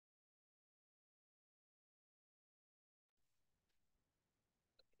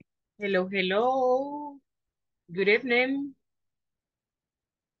Hello, hello. Good evening.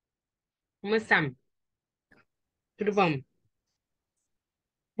 ¿Cómo están? Turbón.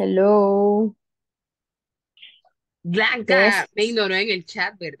 Hello. Blanca, Yes. me ignoró en el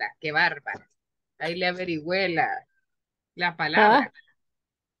chat, ¿verdad? Qué bárbara. Ahí le averigüé la Ah, palabra.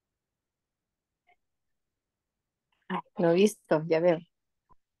 no he visto, ya veo.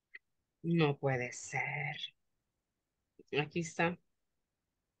 No puede ser. Aquí está.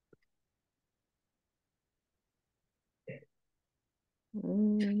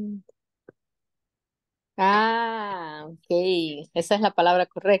 Mm. Ok. Esa es la palabra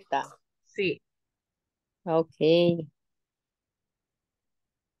correcta. Sí, Ok.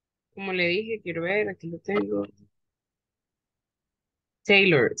 como le dije, quiero ver, aquí lo tengo.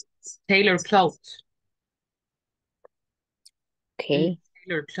 Taylor. Taylor Clouds. Ok.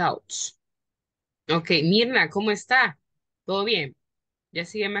 Taylor Clouds. Ok, Mirna, ¿cómo está? ¿Todo bien? ¿Ya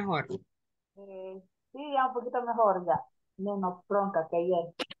sigue mejor? Sí, ya un poquito mejor ya. Menos bronca que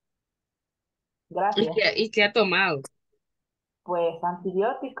ayer. ¿Y Gracias. qué ha tomado? Pues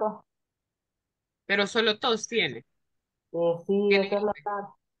antibióticos. Pero solo tos tiene. Sí, Tiene eso es lo gripe.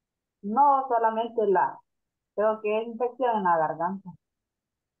 raro. No solamente creo que es infección en la garganta.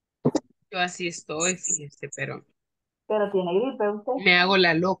 Yo así estoy, fíjese, pero Pero tiene gripe usted. me hago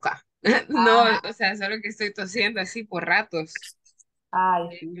la loca. No, Ah, o sea, solo que estoy tosiendo así por ratos. ay,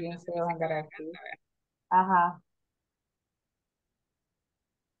 sí, Cuando bien se me feo seca andar la así. garganta, ¿verdad? Ajá.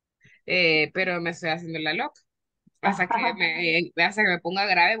 Pero me estoy haciendo la loca. Hasta que me ponga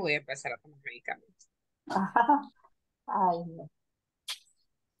grave voy a empezar a tomar medicamentos. Ay, no.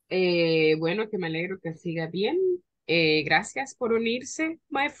 Bueno, que me alegro que siga bien. Gracias por unirse,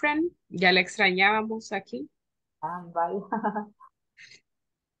 my friend. Ya la extrañábamos aquí. Ah, vaya.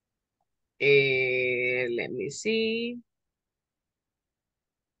 Let me see.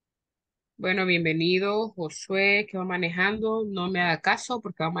 Bueno, bienvenido, Josué, que va manejando. No me haga caso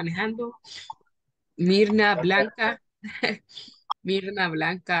porque va manejando. Mirna Blanca, Mirna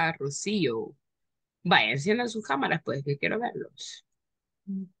Blanca Rocío. Vaya, enciendan sus cámaras, pues, que quiero verlos.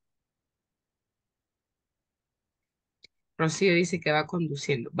 Rocío dice que va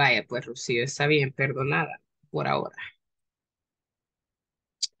conduciendo. Vaya, pues, Rocío, está bien, perdonada por ahora.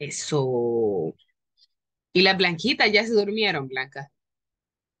 Eso. Y las blanquitas ya se durmieron, Blanca.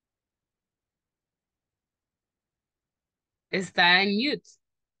 Está en mute.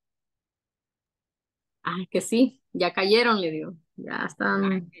 Que sí, ya cayeron, le digo. Ya Ay, están qué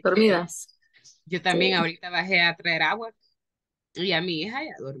chévere. dormidas. Yo Sí. también ahorita bajé a traer agua y a mi hija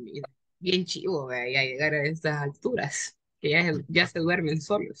ya dormida. Bien chivo, vea, ya llegar a estas alturas, que ya se duermen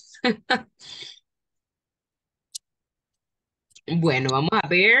solos. Bueno, vamos a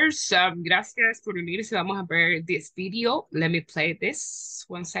ver. Gracias por unirse. Vamos a ver this video. Let me play this.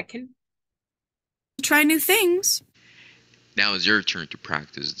 1 second. Try new things. Now it's your turn to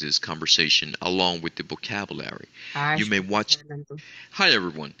practice this conversation along with the vocabulary. Ay, You may ¿por qué se watch. adelantó? Hi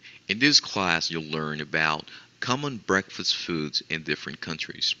everyone. In this class, you'll learn about common breakfast foods in different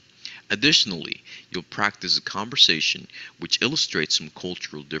countries. Additionally, you'll practice a conversation which illustrates some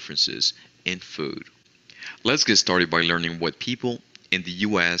cultural differences in food. Let's get started by learning what people in the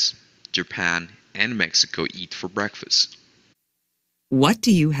US, Japan, and Mexico eat for breakfast. What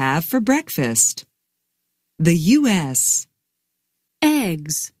do you have for breakfast? The U.S.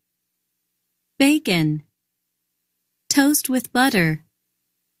 Eggs, bacon, toast with butter,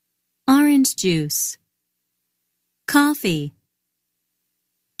 orange juice, coffee,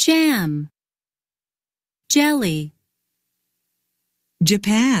 jam, jelly.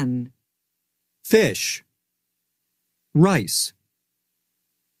 Japan. Fish, rice,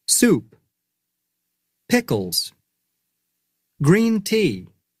 soup, pickles, green tea,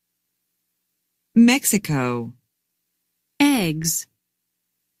 Mexico. Eggs,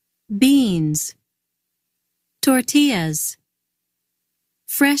 beans, tortillas,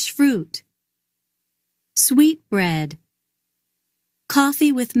 fresh fruit, sweet bread,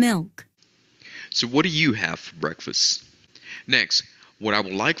 coffee with milk. So, what do you have for breakfast? Next, what I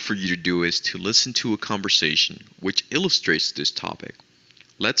would like for you to do is to listen to a conversation which illustrates this topic.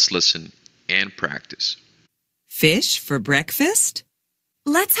 Let's listen and practice. Fish for breakfast?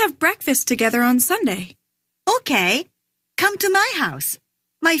 Let's have breakfast together on Sunday. Okay, come to my house.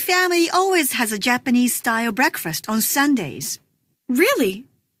 My family always has a Japanese-style breakfast on Sundays. Really?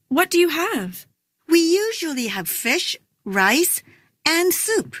 What do you have? We usually have fish, rice, and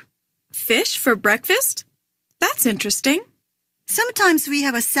soup. Fish for breakfast? That's interesting. Sometimes we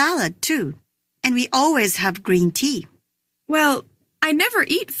have a salad, too. And we always have green tea. Well, I never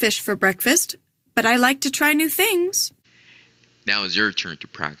eat fish for breakfast, but I like to try new things. Now it's your turn to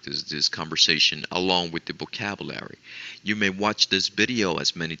practice this conversation along with the vocabulary. You may watch this video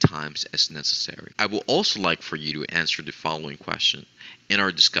as many times as necessary. I would also like for you to answer the following question in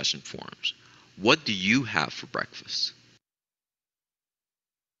our discussion forums. What do you have for breakfast?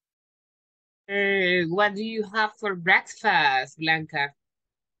 What do you have for breakfast, Blanca?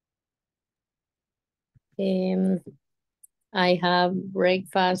 I have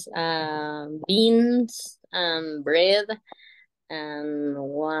breakfast, beans and bread and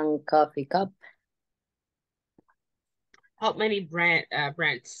 1 coffee cup. How many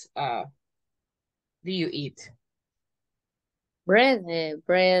brands do you eat? Bread,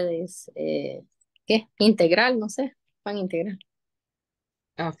 bread is, ¿qué? Integral, no sé, pan integral.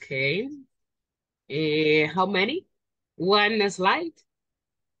 Okay. How many? One slide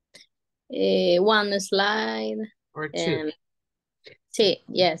 1 slide. or two? Sí,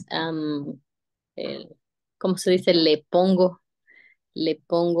 yes. ¿Cómo se dice? Le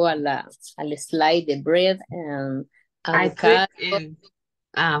pongo al slide de bread and I avocado. put in,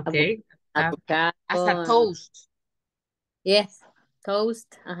 okay. Avocado. As a toast. Yes,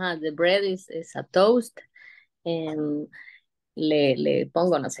 toast. The bread is a toast. And le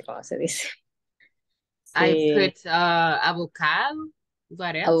pongo, no sé cómo se dice. I put avocado.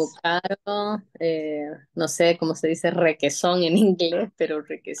 What else? Avocado, no sé cómo se dice requesón en inglés, pero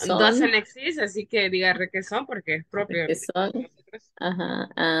requesón. Doesn't exist, así que diga requesón porque es propio. Requesón.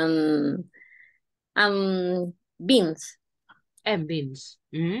 Beans. And beans.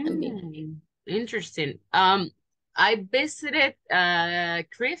 And beans. Interesting. I visited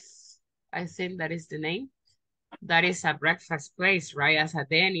Chris, I think that is the name. That is a breakfast place, right? As a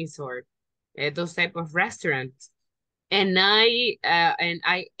Denny's or those type of restaurants. And I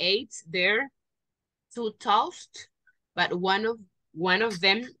ate there 2 toast, but one of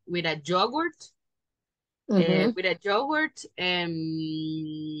them with a yogurt. With a yogurt and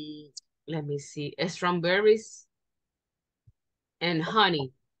let me see, strawberries and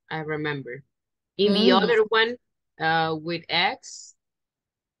honey, I remember. In the other one, with eggs,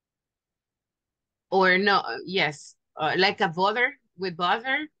 or no, yes, like a butter, with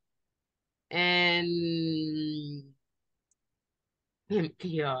butter, and que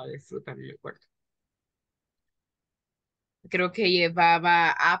yo de fruta no me acuerdo. Creo que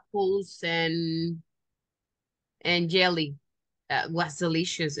llevaba apples and jelly. Was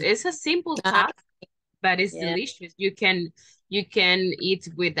delicious. It's a simple task, but it's delicious. You can eat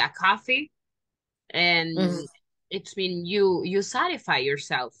with a coffee, and it's mean you satisfy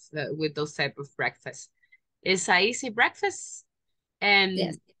yourself with those type of breakfast. It's a easy breakfast,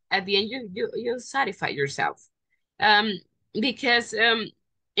 and at the end you satisfy yourself. Because in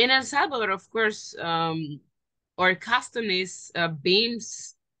El Salvador, of course, our custom is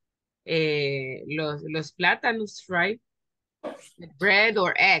beans, los plátanos, right? Bread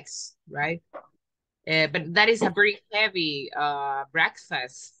or eggs, right? But that is a very heavy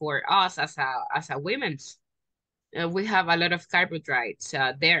breakfast for us as a women's. We have a lot of carbohydrates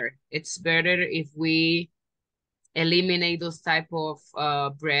there. It's better if we eliminate those type of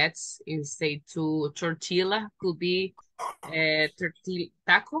breads instead to tortilla. Could be tortilla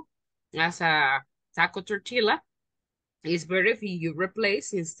taco as a taco tortilla. It's better if you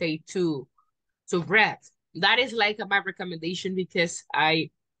replace instead to bread. That is like my recommendation because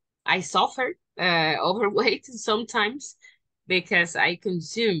I suffer overweight sometimes because I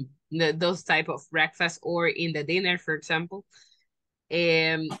consume those type of breakfast or in the dinner, for example.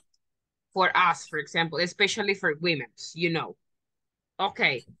 For us, for example, especially for women, you know.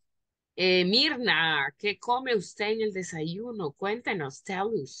 Okay. Mirna, ¿qué come usted en el desayuno? Cuéntenos, tell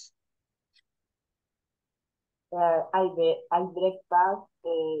us. I breakfast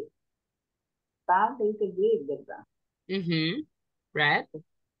pan, se dice bread, ¿verdad? Bread.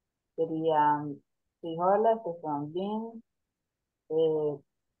 Serían frijoles, que son beans,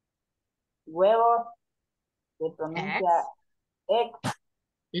 huevos, se pronuncia eggs,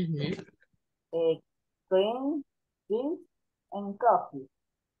 cream, beans, and coffee.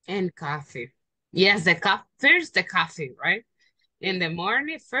 And coffee. Yes, first the coffee, right? In the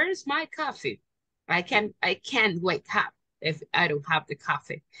morning, first my coffee. I can't wake up if I don't have the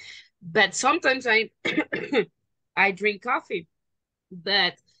coffee. But sometimes I I drink coffee.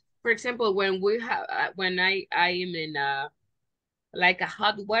 But for example, when I am in like a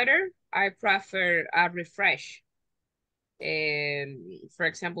hot weather, I prefer a refresh. For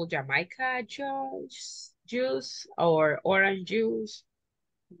example, Jamaica juice or orange juice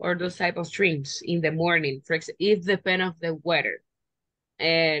or those type of drinks in the morning. For example, it depends of the weather.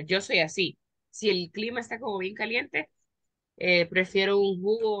 Yo soy así. Si el clima está como bien caliente, prefiero un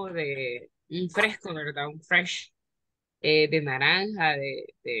jugo de un fresco, ¿verdad? Un fresh. de naranja,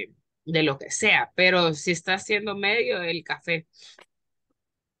 de lo que sea. Pero si está haciendo medio, el café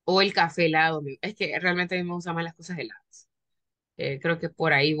o el café helado. Es que realmente a mí me gustan más las cosas heladas. Creo que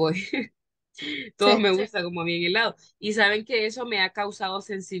por ahí voy. Todo Sí. me gusta como bien helado. Y saben que eso me ha causado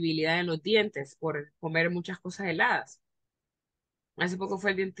sensibilidad en los dientes por comer muchas cosas heladas. Hace poco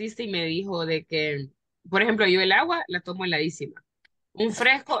fue el dentista y me dijo de que, por ejemplo, yo el agua la tomo heladísima. Un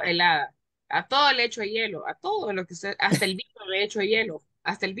fresco helada. A todo le echo hielo. A todo lo que usted, hasta el vino le echo hielo.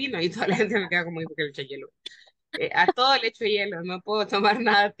 Hasta el vino. Y toda la gente me queda como dijo que le echa hielo. A todo le echo hielo. No puedo tomar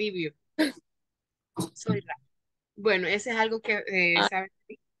nada tibio. Soy rara. Bueno, ese es algo que, Ah, ¿saben?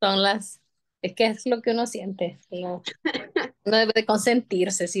 son las, es que es lo que uno siente. Uno debe de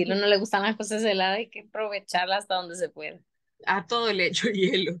consentirse. Si a uno no le gustan las cosas heladas, hay que aprovecharlas hasta donde se pueda. A todo le echo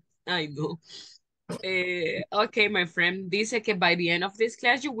hielo. Ay, no. Okay, my friend. Dice que by the end of this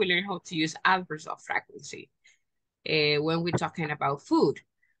class, you will learn how to use adverbs of frequency when we're talking about food.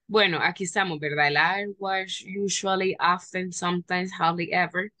 Bueno, aquí estamos, ¿verdad? El I was, usually, often, sometimes, hardly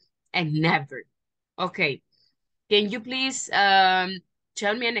ever, and never. Okay. Can you please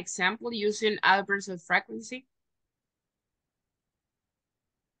tell me an example using adverbs of frequency?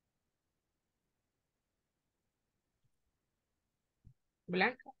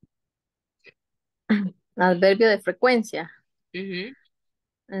 Blanca. Adverbio de frecuencia. Ujú.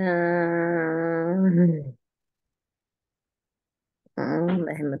 Ah,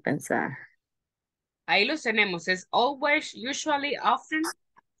 déjenme pensar. Ahí los tenemos. Es always, usually, often.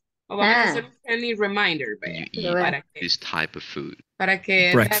 O vamos a hacer Ah, un friendly reminder, When vea, you lo eat veo. this type of food. para que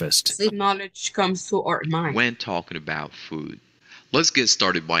that Breakfast. Sí. knowledge comes to our mind. When talking about food, let's get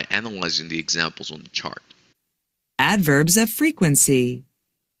started by analyzing the examples on the chart. Adverbs of frequency.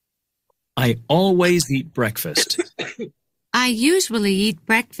 I always eat breakfast. I usually eat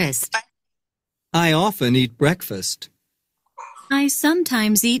breakfast. I often eat breakfast. I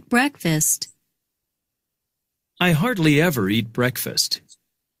sometimes eat breakfast. I hardly ever eat breakfast.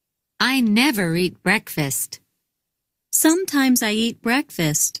 I never eat breakfast. Sometimes I eat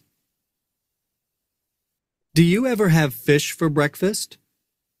breakfast. Do you ever have fish for breakfast?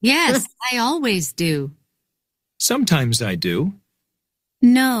 Yes, I always do. Sometimes I do.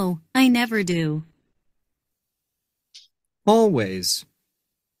 No, I never do. Always.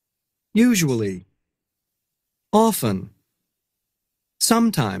 Usually. Often.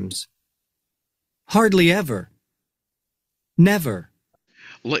 Sometimes. Hardly ever. Never.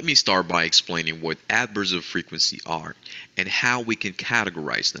 Let me start by explaining what adverbs of frequency are and how we can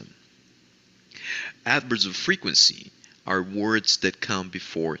categorize them. Adverbs of frequency are words that come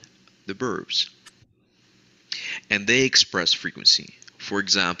before the verbs, and they express frequency. For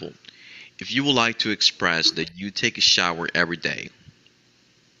example, if you would like to express that you take a shower every day,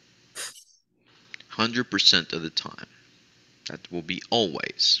 100% of the time, that will be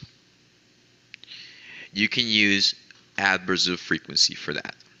always. You can use adverbs of frequency for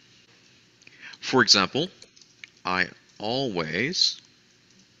that. For example, I always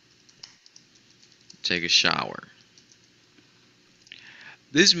take a shower.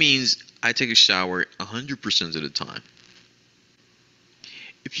 This means I take a shower 100% of the time.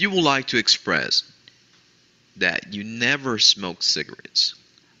 If you would like to express that you never smoke cigarettes,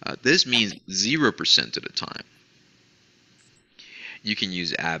 this means 0% of the time. You can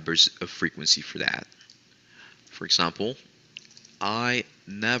use adverbs of frequency for that. For example, I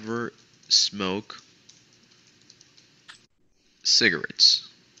never smoke cigarettes.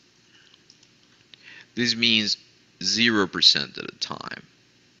 This means 0% of the time.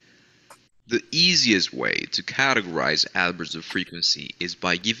 The easiest way to categorize adverbs of frequency is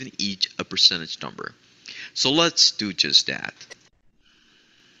by giving each a percentage number. So let's do just that.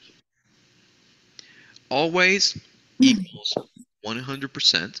 Always equals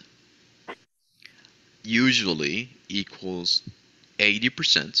 100%. Usually equals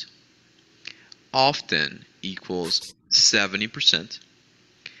 80%. Often equals 70%.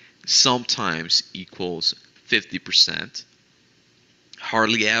 Sometimes equals 50%.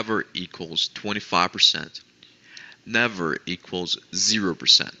 Hardly ever equals 25%. Never equals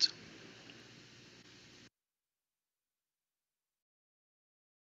 0%.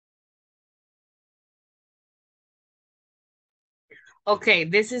 Okay,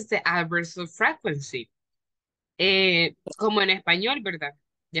 this is the adverbs of frequency. Como en español, ¿verdad?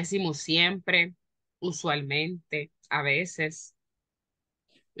 Decimos siempre, usualmente, a veces,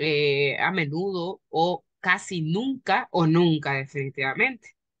 a menudo o casi nunca o nunca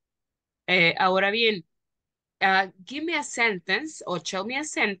definitivamente. Ahora bien, give me a sentence o tell me a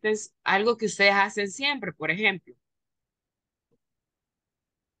sentence, algo que ustedes hacen siempre, por ejemplo.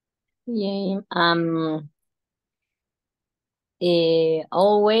 Yeah,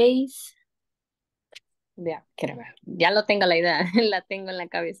 Always. Ya, quiero ver. Ya lo tengo la idea, la tengo en la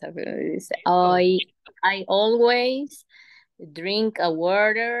cabeza, pero dice, Oh, I always drink a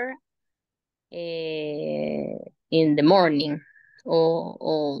water in the morning.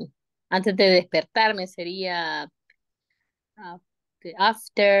 O antes de despertarme sería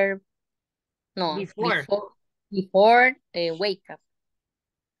after, no, before. before wake up.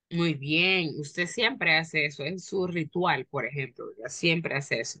 Muy bien. Usted siempre hace eso. Es su ritual, por ejemplo. ¿Verdad? Siempre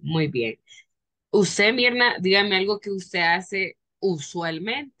hace eso. Muy bien. Usted, Mirna, dígame algo que usted hace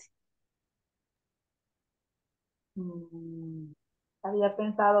usualmente. Mm, había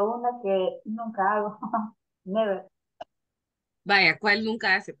pensado una que nunca hago. Never. Vaya, ¿cuál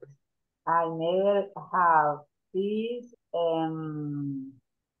nunca hace? Pues? I never have this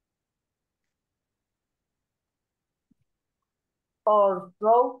or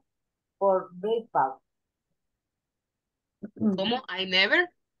so for breakfast. ¿Cómo? I never.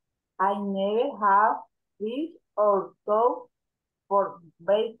 I never have fish or so for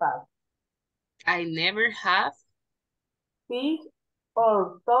breakfast. I never have. Fish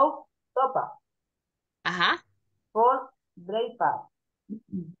or so sopa Ajá. for breakfast.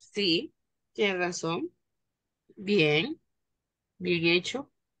 Sí, tiene razón. Bien, bien hecho.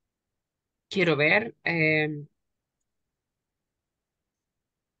 Quiero ver.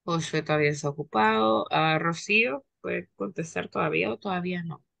 Josué todavía está ocupado. Rocío, ¿puede contestar todavía o todavía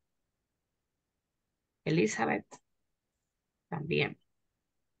no? Elizabeth, también.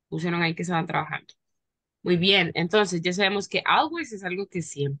 Pusieron ahí que estaban trabajando. Muy bien, entonces ya sabemos que always es algo que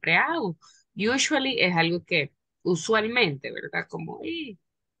siempre hago. Usually es algo que usualmente, ¿verdad? Como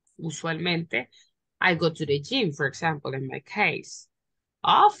usualmente. I go to the gym, for example, in my case.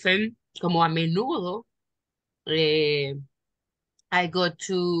 Often, como a menudo, eh, I go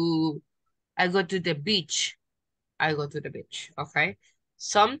to I go to the beach. I go to the beach, okay?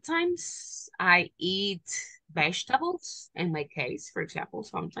 Sometimes I eat vegetables, in my case, for example,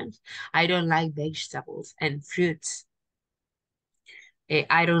 sometimes I don't like vegetables and fruits.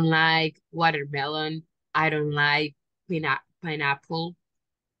 I don't like watermelon. I don't like pineapple.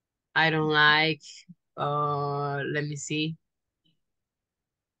 I don't like, let me see,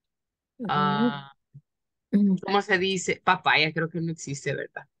 Ujú. uh, ¿cómo se dice? Papaya, creo que no existe,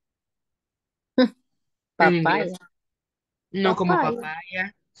 ¿verdad? En Papaya. inglés. No como Papaya.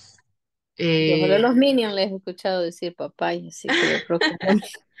 papaya. Yo solo a Eh, los Minions les he escuchado decir papaya, así que yo creo que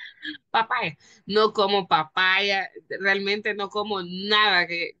papaya. No como papaya. Realmente no como nada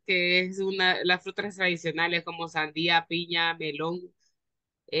que es las frutas tradicionales como sandía, piña, melón,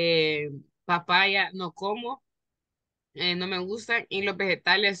 papaya, no como. No me gustan. Y los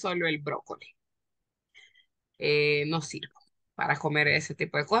vegetales, solo el brócoli. No sirvo para comer ese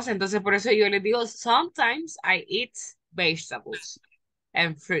tipo de cosas. Entonces, por eso yo les digo, sometimes I eat vegetables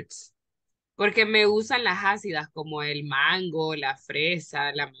and fruits. Porque me gustan las ácidas como el mango, la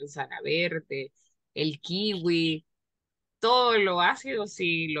fresa, la manzana verde, el kiwi, todo lo ácido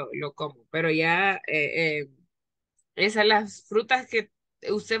sí lo como, pero ya esas las frutas que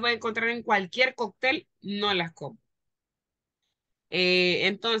usted va a encontrar en cualquier cóctel, no las como.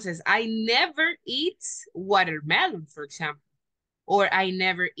 Entonces, I never eat watermelon, for example, or I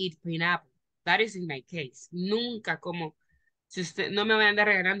never eat pineapple. That is in my case. Nunca como, si usted no me va a andar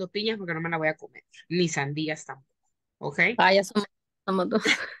regalando piñas porque no me la voy a comer, ni sandías tampoco. ¿Ok? papaya somos dos.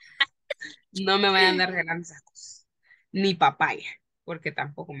 No me vayan a andar regalando esas cosas. Ni papaya, porque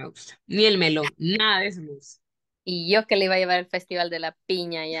tampoco me gusta. Ni el melón, nada de eso me gusta. Y yo que le iba a llevar el festival de la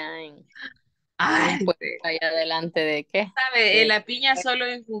piña allá en un Ay, pueblo allá adelante de ¿qué? sabe, De, la piña solo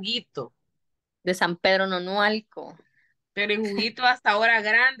en juguito, de San Pedro Nonualco. pero en juguito hasta ahora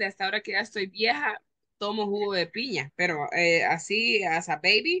grande, hasta ahora que ya estoy vieja, tomo jugo de piña, pero así, as a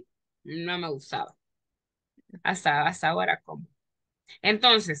baby, no me gustaba. Hasta ahora como.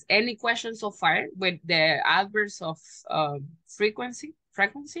 Entonces, any questions so far with the adverbs of frequency?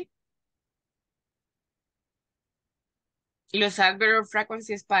 Frequency? Los adverbs of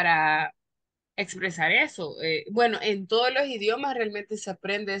frequency es para expresar eso. Bueno, en todos los idiomas realmente se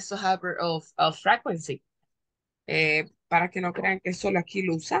aprende esos adverbs of frequency, para que no crean que solo aquí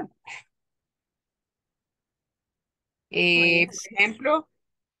lo usamos. Oh, Por yes. ejemplo,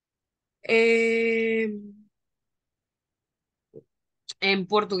 eh, en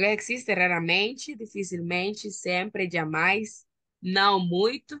portugués existe raramente, dificilmente, siempre, jamais, não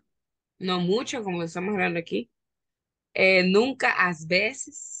muito, no mucho, como estamos hablando aquí. Nunca, às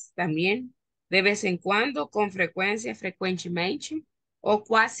veces, también, de vez en cuando, con frecuencia, frecuentemente, o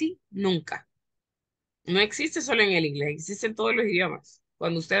casi nunca. No existe solo en el inglés, existe en todos los idiomas.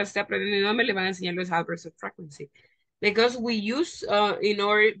 Cuando usted esté aprendiendo idioma, le van a enseñar los adverbs of frequency. because we use in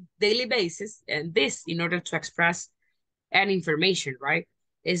our daily basis and this in order to express an information, right?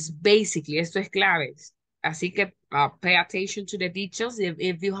 Is basically, esto es claves. Así que pay attention to the details.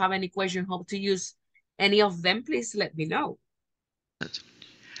 If you have any question how to use any of them, please let me know.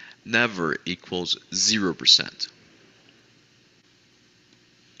 Never equals 0%.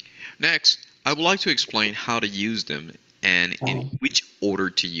 Next, I would like to explain how to use them and in which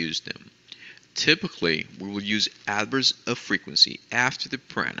order to use them. Typically, we will use adverbs of frequency after the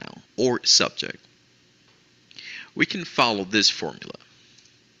pronoun or subject. We can follow this formula.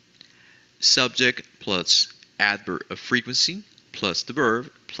 Subject plus adverb of frequency plus the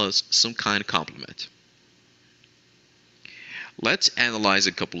verb plus some kind of complement. Let's analyze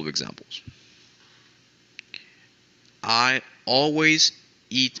a couple of examples. I always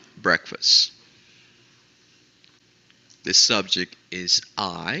eat breakfast. The subject is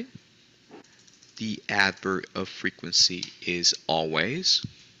I. The adverb of frequency is always.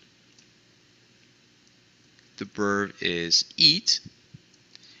 The verb is eat.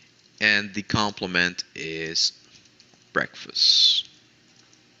 And the complement is breakfast.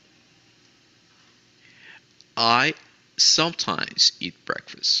 I sometimes eat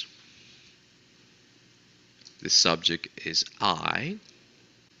breakfast. The subject is I.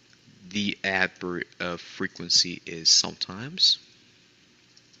 The adverb of frequency is sometimes.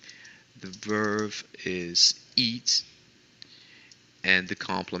 The verb is eat. And the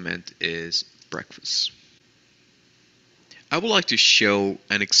complement is breakfast. I would like to show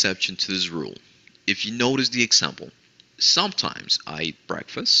an exception to this rule. If you notice the example, sometimes I eat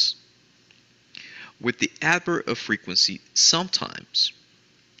breakfast. With the adverb of frequency sometimes,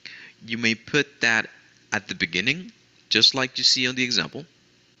 you may put that at the beginning, just like you see on the example.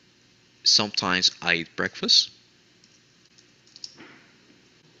 Sometimes I eat breakfast.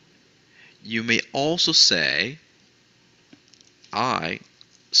 You may also say, I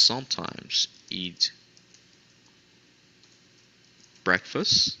sometimes eat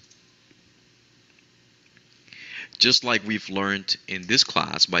breakfast. Just like we've learned in this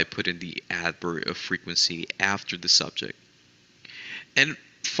class by putting the adverb of frequency after the subject. And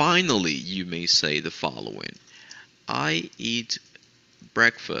finally, you may say the following. I eat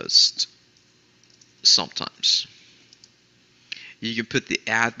breakfast sometimes. You can put the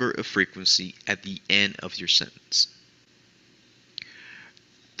adverb of frequency at the end of your sentence.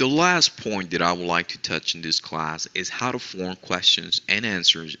 The last point that I would like to touch in this class is how to form questions and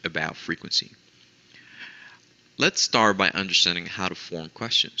answers about frequency. Let's start by understanding how to form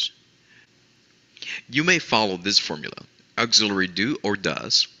questions. You may follow this formula. Auxiliary do or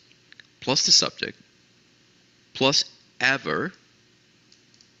does, plus the subject, plus ever,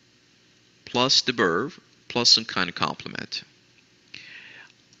 plus the verb, plus some kind of complement.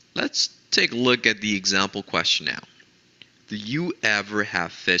 Let's take a look at the example question now. Do you ever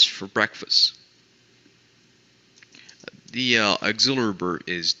have fish for breakfast? The auxiliary verb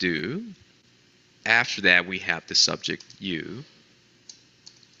is do. After that, we have the subject you.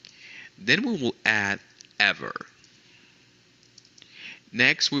 Then we will add ever.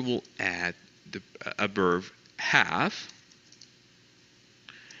 Next, we will add a verb have.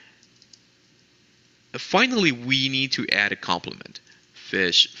 Finally, we need to add a complement.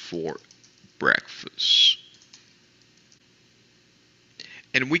 Fish for breakfast.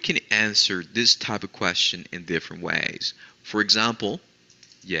 And we can answer this type of question in different ways. For example,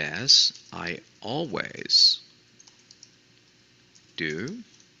 yes, I always do.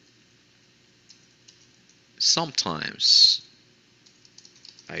 Sometimes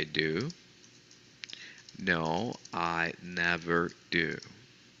I do. No, I never do.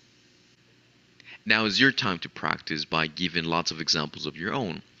 Now is your time to practice by giving lots of examples of your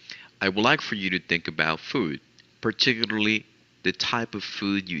own. I would like for you to think about food, particularly the type of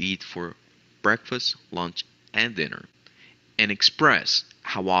food you eat for breakfast, lunch, and dinner, and express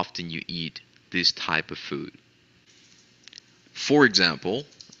how often you eat this type of food. For example,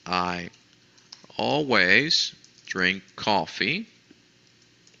 I always drink coffee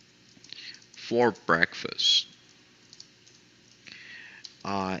for breakfast.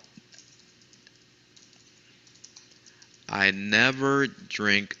 I never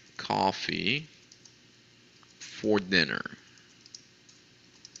drink coffee for dinner.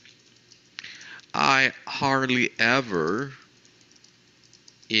 I hardly ever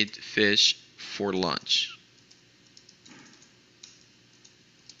eat fish for lunch.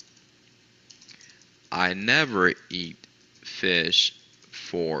 I never eat fish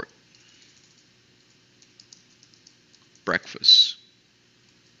for breakfast.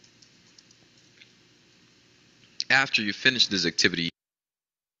 After you finish this activity,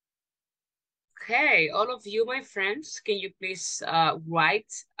 Okay, all of you, my friends, can you please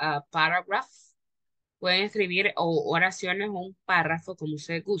write a paragraph? Pueden escribir oraciones o un párrafo, como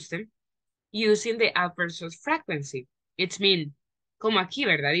ustedes gusten, using the adverb frequency. It means, como aquí,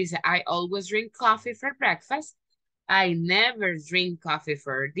 ¿verdad? Dice, I always drink coffee for breakfast. I never drink coffee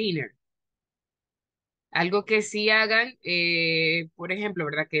for dinner. Algo que sí hagan, por ejemplo,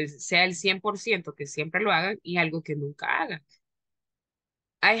 ¿verdad? Que sea el 100%, que siempre lo hagan, y algo que nunca hagan.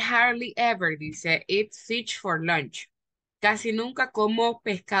 I hardly ever, dice, eat fish for lunch. Casi nunca como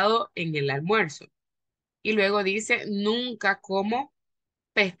pescado en el almuerzo. Y luego dice, nunca como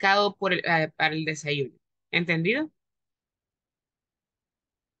pescado para el desayuno. ¿Entendido?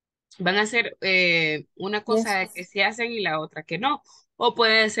 Van a hacer una cosa Yes. que se hacen y la otra que no. O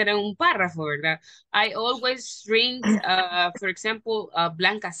puede ser en un párrafo, ¿verdad? I always drink, for example,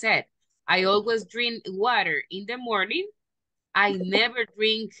 Blanca said, I always drink water in the morning. I never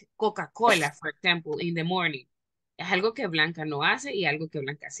drink Coca-Cola, for example, in the morning. Es algo que Blanca no hace y algo que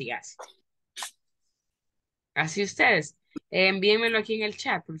Blanca sí hace. Así ustedes. Envíenmelo aquí en el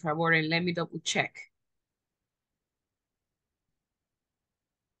chat, por favor, and let me double check.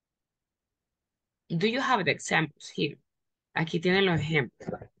 Do you have the examples here? Aquí tienen los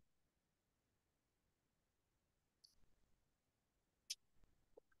ejemplos.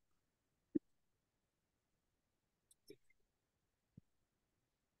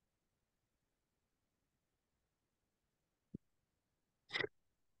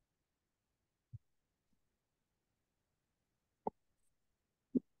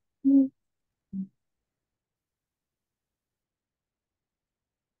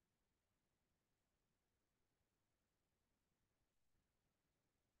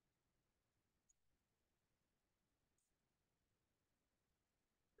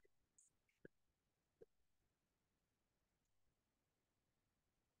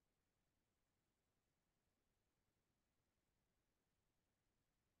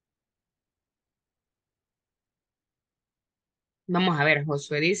 Vamos a ver,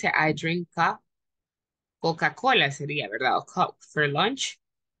 Josué dice, I drink Coca-Cola sería, ¿verdad? O Coke for lunch.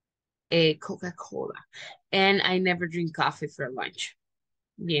 Coca-Cola. And I never drink coffee for lunch.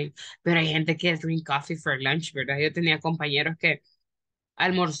 Bien, pero hay gente que drink coffee for lunch, ¿verdad? Yo tenía compañeros que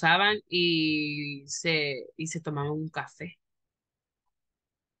almorzaban y se tomaban un café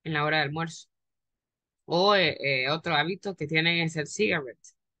en la hora de almuerzo. O otro hábito que tienen es el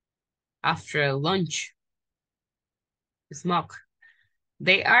cigarette after lunch, smoke.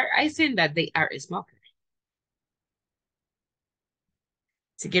 I think that they are smokers.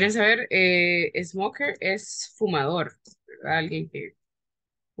 Si quieren saber, smoker es fumador, ¿verdad? Alguien que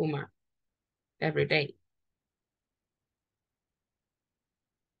fuma every day.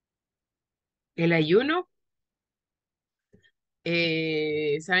 El ayuno,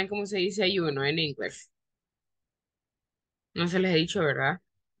 ¿saben cómo se dice ayuno en inglés? No se les he dicho, ¿verdad?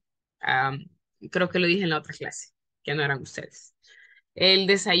 Am, Creo que lo dije en la otra clase, que no eran ustedes. El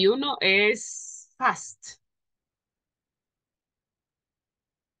desayuno es fast.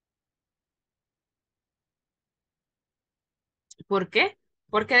 ¿Por qué?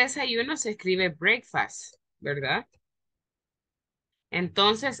 Porque desayuno se escribe breakfast, ¿verdad?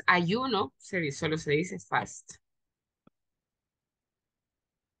 Entonces, ayuno solo se dice fast.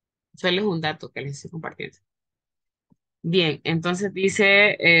 Solo es un dato que les estoy compartiendo. Bien, entonces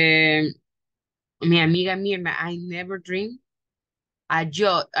dice mi amiga Mirna, I never drink a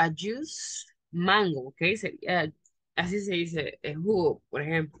juice mango, ¿ok? Así se dice, jugo, por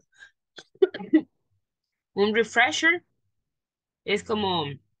ejemplo. Un refresher es como,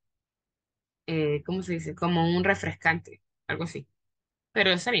 ¿cómo se dice? Como un refrescante, algo así.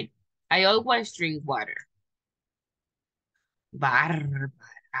 Pero está bien. I always drink water. Bárbara.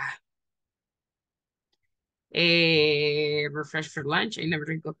 Refresh for lunch. I never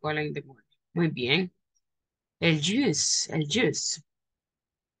drink Coca-Cola in the morning. Muy bien. El juice, el juice.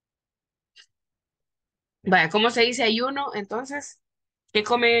 Vaya, ¿cómo se dice ayuno? Entonces, ¿qué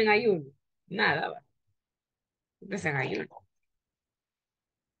comen en ayuno? Nada, va. ¿Qué es en ayuno?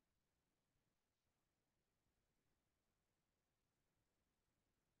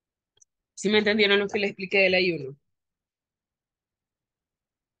 ¿Sí me entendieron lo que les expliqué del ayuno?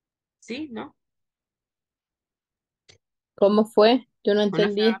 ¿Sí? ¿No? ¿Cómo fue? Yo no ¿O no estaban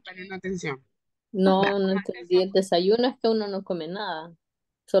entendí. poniendo atención? Va, No, no pongan entendí. atención. El desayuno es que uno no come nada,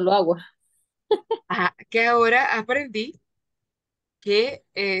 solo agua. Ajá, que ahora aprendí que,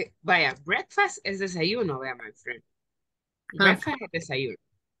 vaya, breakfast es desayuno, vea, my friend. Ah, Breakfast es desayuno.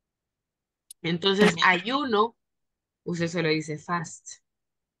 Entonces, ayuno, usted se lo dice fast.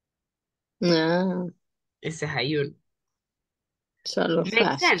 ah, Ese es ayuno. solo Make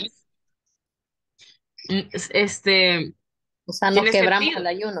fast. sense? Este, O sea, nos tiene quebramos sentido. el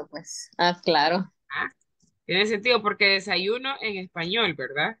ayuno, pues. Ah, claro. ¿Ah? Tiene sentido porque desayuno en español,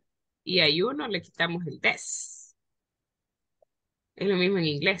 ¿verdad? Y ayuno le quitamos el des. Es lo mismo en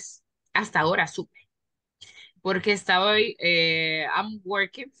inglés. Hasta ahora supe. Porque I'm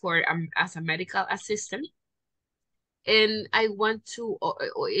working as a medical assistant and I want to,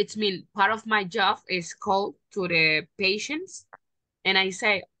 it's mean part of my job is call to the patients and I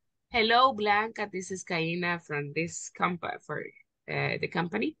say, hello, Blanca, this is Kaina from this company, for the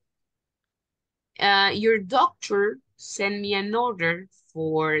company. Your doctor sent me an order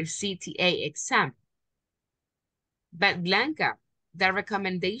for CTA exam. But Blanca, the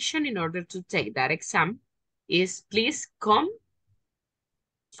recommendation in order to take that exam is please come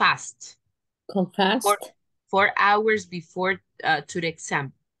fast. Con For fast. 4 hours before to the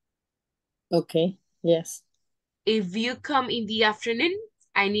exam. Okay, yes. If you come in the afternoon,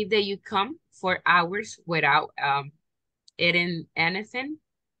 I need that you come 4 hours without eating anything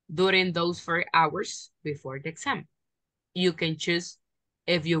during those 4 hours before the exam. You can choose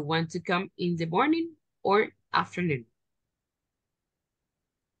if you want to come in the morning or afternoon.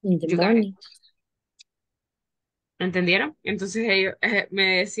 In the You got it. morning. ¿Entendieron? Entonces ellos,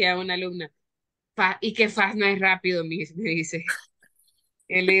 me decía una alumna, y que fast no es rápido, me dice.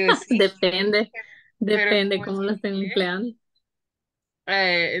 Y le digo, sí, Depende, pero depende como es cómo lo estén inglés. empleando.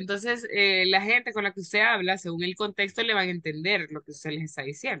 Entonces, la gente con la que usted habla, según el contexto, le van a entender lo que usted les está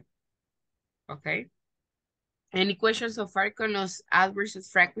diciendo. ¿Ok? Any questions so far con los adverbs of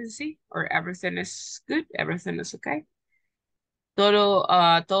frequency? Or everything is good? Everything is okay?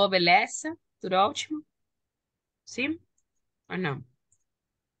 Todo beleza? Tudo ótimo? ¿Sí? ¿O no?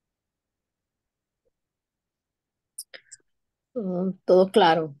 Todo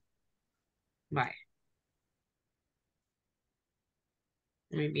claro. Vale.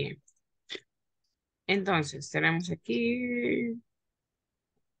 Muy bien. Entonces, tenemos aquí.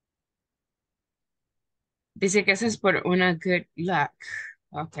 Dice que eso es por una good luck.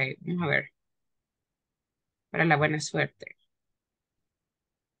 Ok, vamos a ver. Para la buena suerte.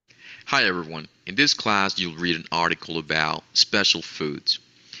 Hi everyone. In this class, you'll read an article about special foods.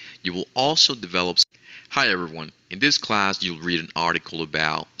 You will also develop. Hi everyone. In this class, you'll read an article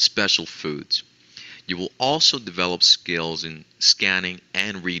about special foods. You will also develop skills in scanning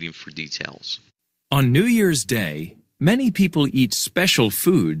and reading for details. On New Year's Day, many people eat special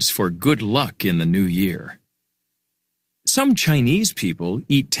foods for good luck in the new year. Some Chinese people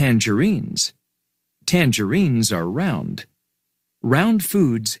eat tangerines. Tangerines are round. Round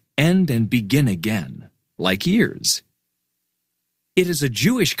foods end and begin again, like years. It is a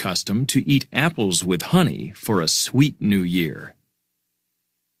Jewish custom to eat apples with honey for a sweet new year.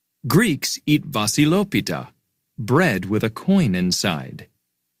 Greeks eat vasilopita, bread with a coin inside.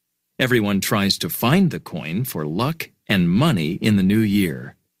 Everyone tries to find the coin for luck and money in the new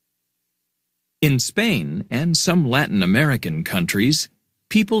year. In Spain and some Latin American countries,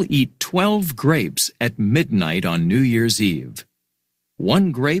 people eat 12 grapes at midnight on New Year's Eve.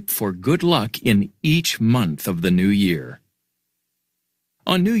 1 grape for good luck in each month of the new year.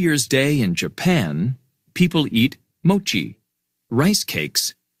 On New Year's Day in Japan, people eat mochi, rice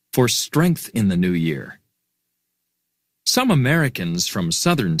cakes, for strength in the new year. Some Americans from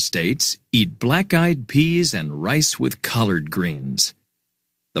southern states eat black-eyed peas and rice with collard greens.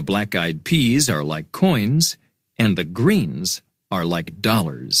 The black-eyed peas are like coins, and the greens are like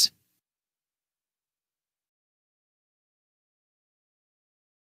dollars.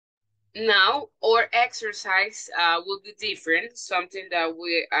 Now, our exercise will be different. Something that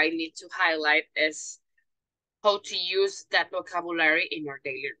I need to highlight is how to use that vocabulary in your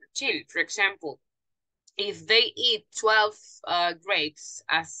daily routine. For example, if they eat 12 grapes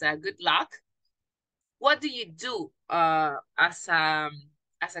as good luck, what do you do as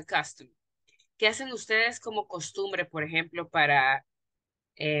a custom? ¿Qué hacen ustedes como costumbre, por ejemplo, para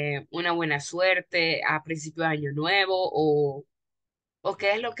una buena suerte a principio de año nuevo? ¿O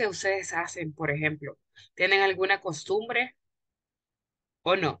qué es lo que ustedes hacen, por ejemplo? ¿Tienen alguna costumbre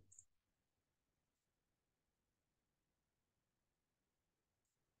o no?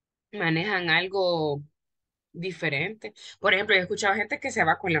 ¿Manejan algo diferente? Por ejemplo, yo he escuchado gente que se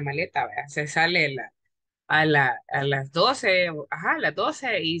va con la maleta, ¿verdad? Se sale a las 12, a las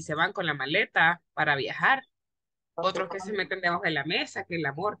 12 y se van con la maleta para viajar. O se Otros que se come, meten debajo de la mesa, que el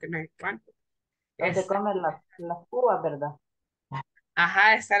amor, que no es cuánto. o se come las uvas, ¿verdad?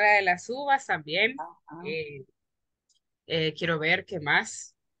 Ajá, está la de las uvas también. Ajá. Eh, quiero ver qué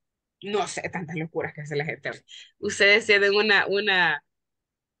más. No sé, tantas locuras que hace la gente. ¿Ustedes tienen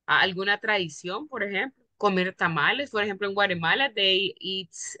alguna tradición, por ejemplo? Comer tamales, por ejemplo, en Guatemala, they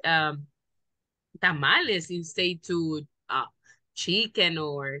eat tamales instead to chicken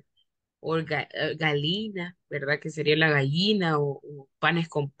or gallina, ¿verdad? Que sería la gallina o panes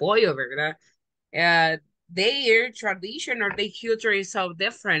con pollo, ¿verdad? Uh, their tradition or their culture is so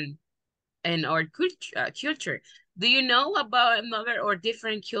different in our culture. Do you know about another or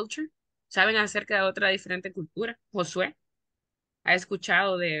different culture? ¿Saben acerca de otra diferente cultura? Josué, ¿ha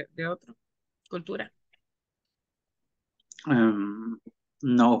escuchado de otra cultura?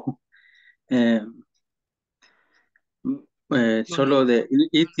 No. Eh, No, Solo de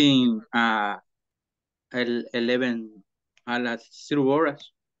eating a el 11 a las 0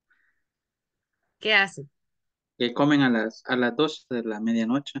 horas, ¿qué hacen? que comen a las 12 de la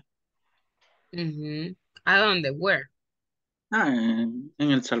medianoche. Ujú. ¿A dónde? Where? En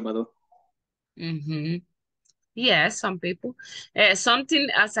El Salvador. Mhm. Yes, some people. Something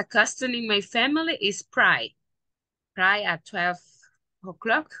as a custom in my family is pride. Pride at 12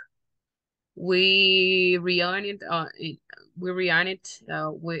 o'clock. We reunite. We reunite.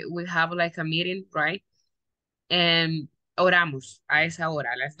 We have like a meeting, right? And oramos a esa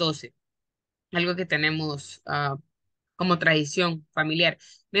hora, a las 12. Algo que tenemos como tradición familiar.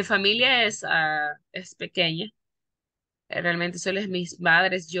 Mi familia es pequeña. Realmente solo es mis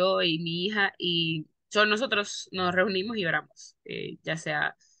padres, yo y mi hija, y solo nosotros nos reunimos y oramos, ya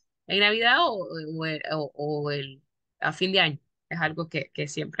sea en Navidad a fin de año. Es algo que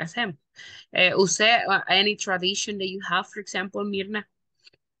siempre hacemos. ¿Usted, any tradition that you have, for example, Mirna?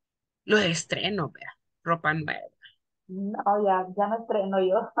 Los estrenos, vea, ropa nueva. No, ya no estreno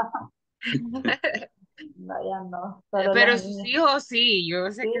yo. No, ya no. Solo los Pero sus niños. hijos sí, yo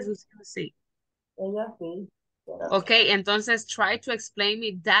sé que Sí, sus hijos sí. ellos sí. Pero Okay, entonces try to explain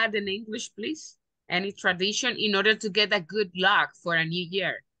me that in English, please. Any tradition in order to get a good luck for a new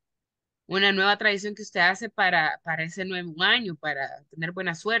year. Una nueva tradición que usted hace para ese nuevo año, para tener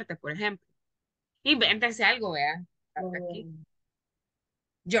buena suerte, por ejemplo. Invéntese algo, vea. Aquí. eh,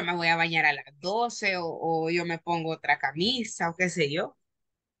 Yo me voy a bañar a las 12 o yo me pongo otra camisa o qué sé yo.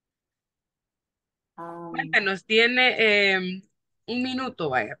 ah, Cuéntanos, tiene un minuto,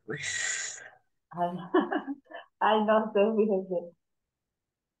 vaya, pues. ay, ay, no sé, fíjese.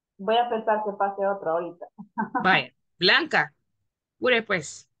 Voy a pensar que pase otro ahorita. Vaya, Blanca, pure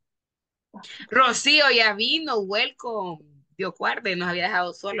pues. Rocío ya vino, welcome. Dios guarde, nos había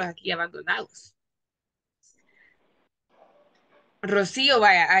dejado solos aquí abandonados. Rocío,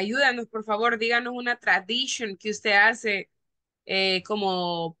 vaya, ayúdanos, por favor, díganos una tradition que usted hace eh,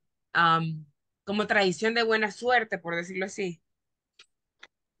 como, am, como tradición de buena suerte, por decirlo así.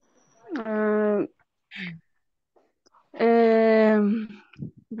 Uh, um,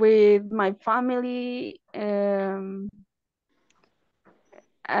 with my family,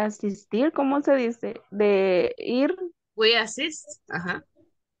 asistir, ¿cómo se dice? De ir We assist, ajá.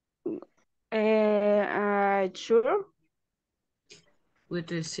 a church, We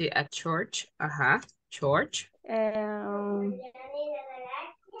do see a church, ajá, church. um,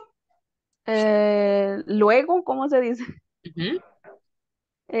 luego, ¿cómo se dice? Ujú.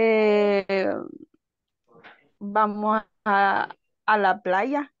 Eh, vamos a la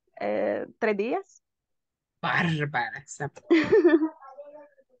playa 3 días. Bárbara,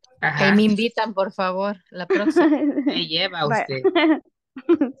 Ahí ajá, me invitan, por favor, la próxima. me lleva Vaya. usted.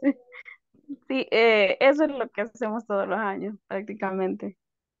 Sí, eso es lo que hacemos todos los años, prácticamente.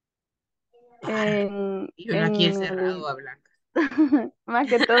 Bárbara. Y uno aquí En encerrado a Blanca. más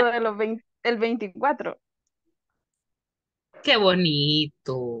que todo el 24. Qué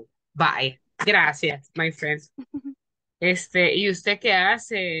bonito. Bye. Gracias, my friends. ¿Y usted qué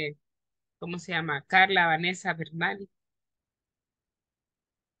hace? ¿Cómo se llama? Carla Vanessa Bernal.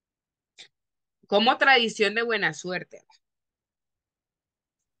 Como tradición de buena suerte.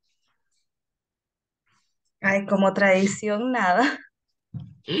 Ay, como tradición, nada.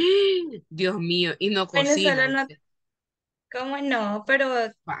 Dios mío, y no Bueno, cocina solo no, usted. ¿cómo no? Pero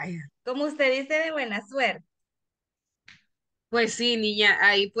Vaya. como usted dice, de buena suerte. Pues sí, niña,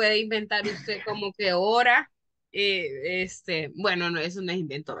 ahí puede inventar usted como que hora. Bueno, no, eso no es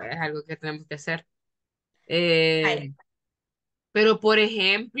invento, es algo que tenemos que hacer. Ay, Eh, pero, por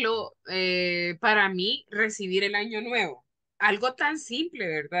ejemplo, para mí, recibir el año nuevo, algo tan simple,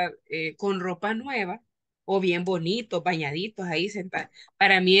 ¿verdad? Con ropa nueva o bien bonitos, bañaditos ahí sentados.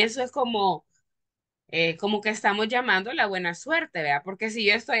 Para mí eso es como que estamos llamando la buena suerte, ¿verdad? Porque si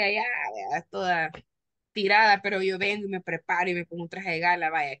yo estoy allá, ¿verdad? Toda tirada, pero yo vengo y me preparo y me pongo un traje de gala,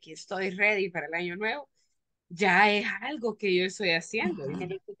 vaya, aquí estoy ready para el año nuevo, ya es algo que yo estoy haciendo. You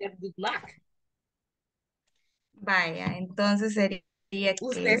know, to get good luck. vaya, entonces sería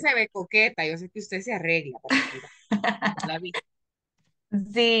Usted que se ve coqueta, yo sé que usted se arregla para salir. Ya la vi.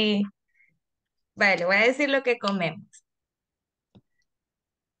 sí, Vale, voy a decir lo que comemos.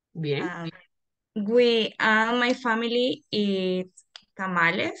 Bien. My family eat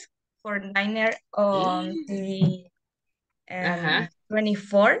tamales for dinner on the Ajá.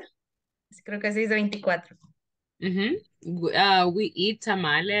 24. Creo que se dice 24. We eat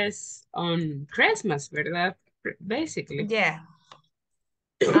tamales on Christmas, ¿verdad? Basically. Yeah.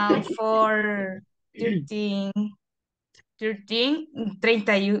 For 13, 13,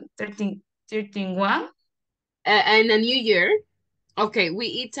 31, 13, 31. And a New Year. Okay, we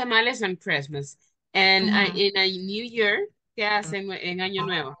eat tamales on Christmas. And in a New Year, ¿qué hacen en Año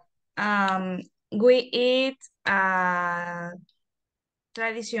Nuevo? We eat a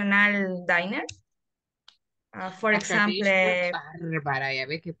traditional diner. For A example, bárbara, ya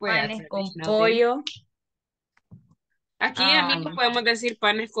ve que puede, a panes con traditional dinner. pollo. Aquí en México podemos decir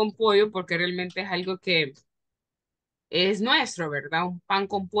panes con pollo porque realmente es algo que es nuestro, ¿verdad? Un pan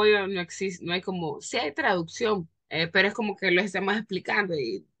con pollo no existe, no hay como, sí hay traducción, pero es como que lo estamos explicando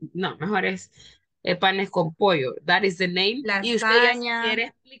y no, mejor es panes con pollo. That is the name. Y usted ya si Lasaña. quiere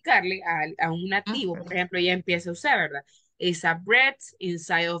explicarle a un nativo, por ejemplo, ya empieza a usar, ¿verdad? It's a bread,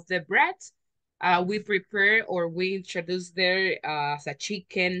 inside of the bread, we prepare or we introduce there as a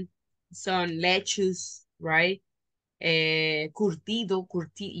chicken, some lettuce, right? Ya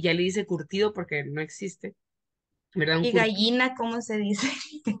le dice curtido porque no existe, ¿verdad? Un Y gallina, ¿cómo se dice?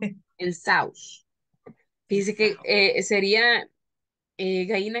 en sauce. Fíjese que sería,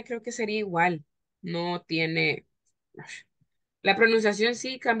 gallina creo que sería igual, no tiene, la pronunciación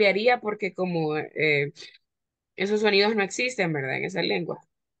sí cambiaría porque como esos sonidos no existen, ¿verdad? En esa lengua,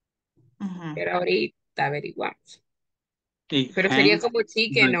 pero ahorita averiguamos. Y Pero sería hen como no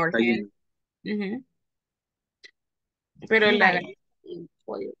chicken es or hen. gallina. Ujú. Pero la Vaya. gallina,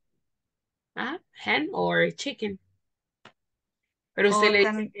 pollo. Ah, hen or chicken. Pero usted O le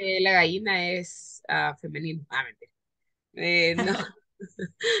dice también, que la gallina es femenino. Ah, mentira. No.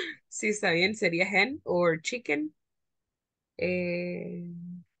 Sí, está bien, sería hen or chicken. Eh,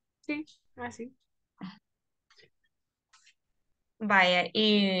 sí, así. vaya,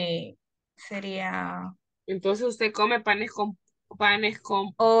 y sería, Entonces usted come panes con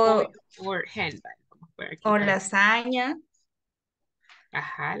pollo o, o hen. Vale, vamos a poner aquí o para. lasaña,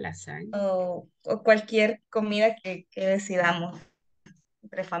 Ajá, lasaña. o cualquier comida que decidamos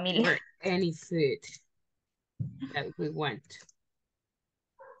entre familia. Or any food that we want.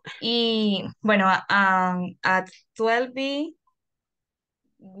 Y bueno, at 12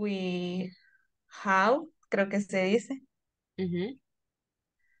 we have, creo que se dice, Ujú.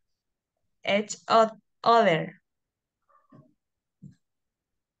 other.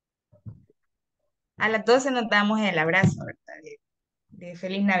 A las 12 nos damos el abrazo, ¿verdad? De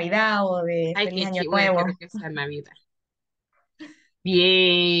Feliz Navidad o de Ay, Feliz qué Año chido. Bueno, Nuevo. quiero que sea Navidad.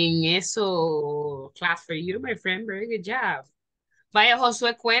 Bien, eso. Class for you, my friend. Very good job. Vaya,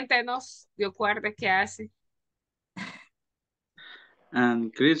 Josué, cuéntenos. ¿De acuerdo qué hace?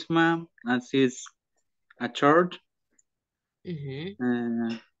 And Christmas, as is a church. Ujú.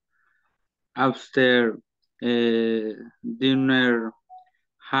 After dinner,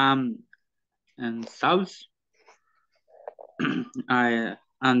 ham and sauce.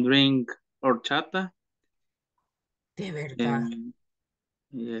 And drink horchata. De verdad.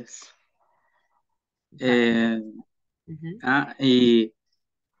 Yes. Vaya. Ujú.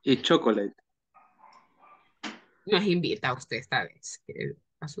 Y chocolate. Nos invita a usted esta vez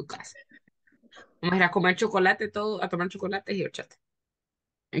a su casa. Vamos a ir a comer chocolate, todo, a tomar chocolate y horchata.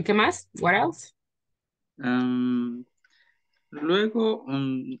 ¿Y qué más? What else? Luego,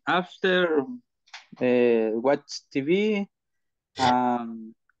 after watch TV,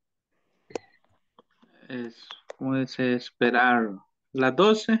 es, ¿cómo dice? Esperar las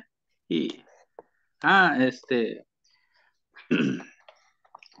 12 y,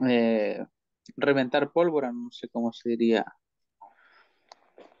 eh, reventar pólvora, no sé cómo se diría.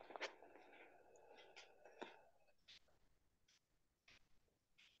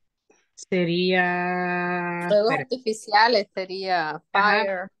 Sería. Fuegos Espera. artificiales sería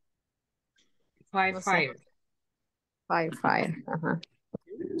Ajá. fire, no sé, Fire. fire, ajá.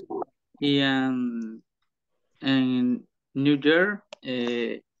 Y en New Year,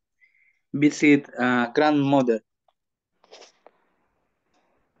 visit grandmother.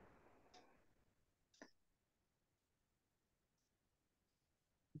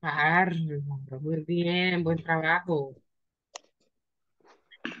 Bárbaro, muy bien, buen trabajo.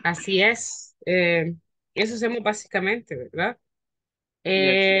 Así es. Eso hacemos básicamente, ¿verdad? Yes.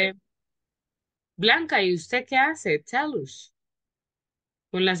 Eh, Blanca, ¿y usted qué hace? Tell us.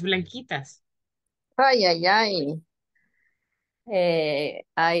 Con las blanquitas. Ay, ay, ay. I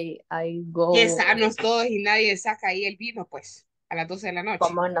Qué go, sanos todos y nadie saca ahí el vino, pues, a las 12 de la noche.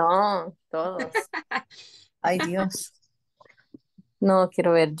 ¿cómo no? Todos. Ay, Dios. No,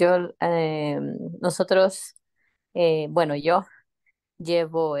 quiero ver, nosotros, bueno, yo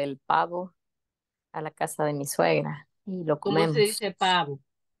llevo el pavo a la casa de mi suegra y lo ¿Cómo se comemos. dice pavo?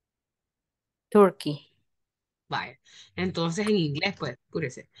 Turkey. Vaya. Entonces en inglés, pues,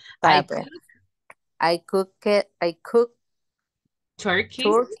 púrese. I Para cook ver. I cook turkey.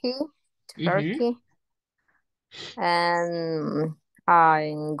 turkey, Ujú. turkey, and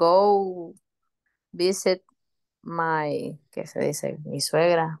I go visit ¿qué se dice? Mi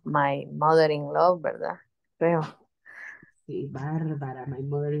suegra, my mother-in-law, ¿verdad? Creo. Sí, bárbara, my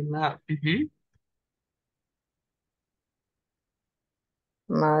mother-in-law. Ujú.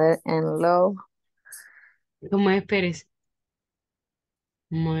 Mother-in-law. ¿Cómo es, Pérez?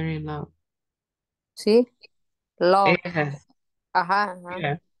 Mother-in-law. Sí, law. Esa. Ajá, ajá.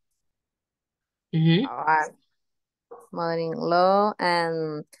 Yeah. Ujú. Alright. Mother-in-law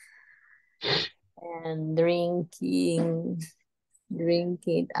and drinking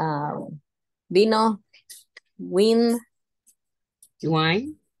vino, wine,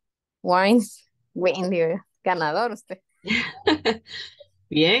 Wine. wine, wine, digo yo. Ganador usted.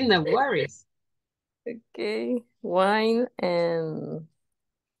 Bien, no worries. Okay, wine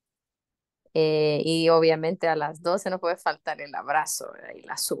y obviamente a las 12 no puede faltar el abrazo, ¿verdad? Y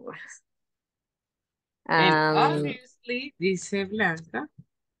las uvas. And Um, obviously, dice Blanca,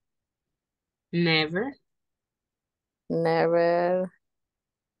 never. never,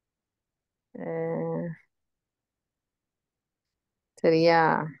 eh,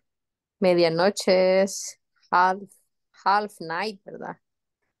 sería medianoche es half night, ¿verdad?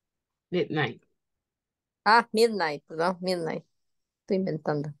 Midnight. Ah, midnight, perdón, midnight. Estoy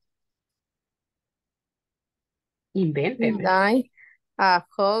inventando. Invénteme. Midnight,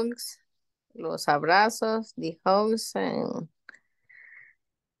 hugs, los abrazos, the hugs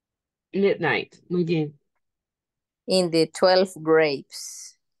Midnight. Muy bien. in the 12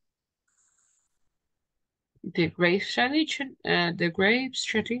 grapes. The grapes tradition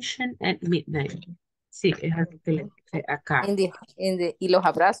at midnight. Sí, es algo que le puse acá. Y los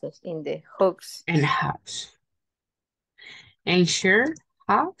abrazos, in the hugs. And hugs. And share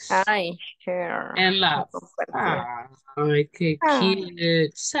hugs. Ay, sure. And love. Compartir. Ay, qué Ah,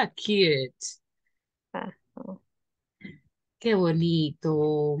 cute. So cute. ah, oh. Qué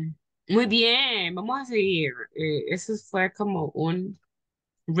bonito. Muy bien, vamos a seguir. Eso fue como un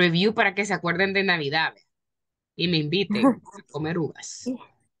review para que se acuerden de Navidad y me inviten a comer uvas.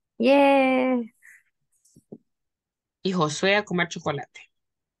 Yeah. Y Josué a comer chocolate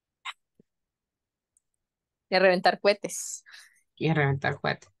Y a reventar cohetes. y a reventar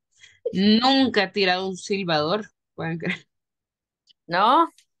juguete. Nunca he tirado un silbador, pueden creer. ¿No?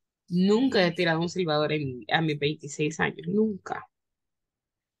 Nunca he tirado un silbador a mis 26 años, nunca.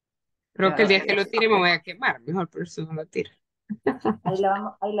 Creo que el día Ay, que lo tire me voy a quemar, mejor por eso no lo tiro. Ahí le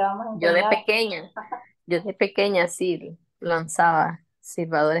vamos a Yo de enseñar. pequeña, yo de pequeña sí lanzaba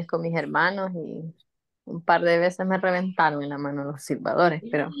silbadores con mis hermanos y un par de veces me reventaron en la mano los silbadores,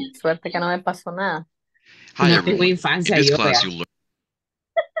 pero suerte que no me pasó nada. Hi No tengo everyone. In infancia this yo, class vea. you'll learn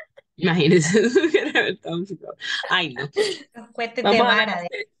Imagínense. Hubiera reventado un silbador. Ay, no. Los cohetes de Vamos a ver vara.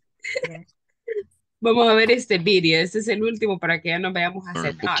 vamos a ver este vídeo. Este es el último para que ya nos vayamos a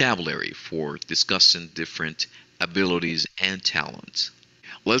cenar. vocabulary for discussing different abilities and talents.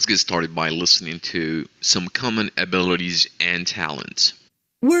 Let's get started by listening to some common abilities and talents.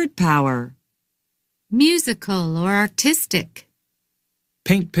 Word power. Musical or artistic.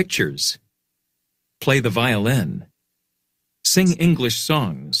 Paint pictures. Play the violin. Sing English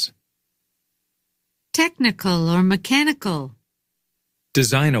songs. Technical or mechanical.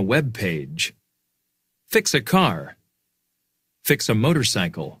 Design a web page. Fix a car. Fix a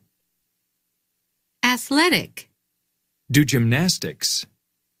motorcycle. Athletic. Do gymnastics.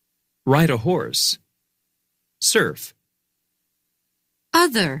 Ride a horse. Surf.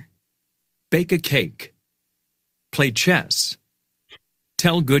 Other. Bake a cake. Play chess.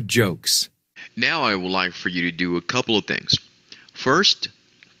 Tell good jokes. Now I would like for you to do a couple of things. First,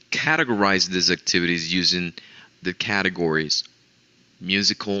 categorize these activities using the categories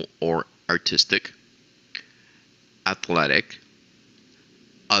musical or artistic, athletic,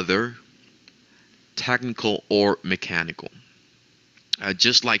 other, technical or mechanical.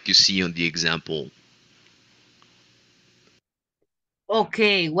 Just like you see on the example.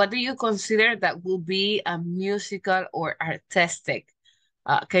 Okay, what do you consider that will be a musical or artistic?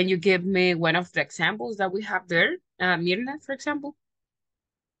 Can you give me one of the examples that we have there? Mirna, for example?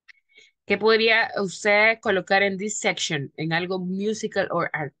 ¿Qué podría usted colocar en this section? En algo musical or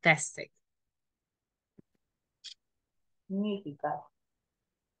artistic. Música.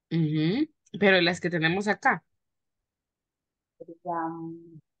 Ujú. Pero las que tenemos acá. Sería,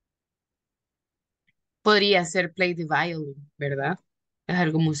 Podría ser play the violin, ¿verdad? ¿Es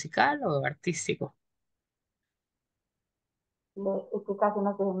algo musical o artístico? es que casi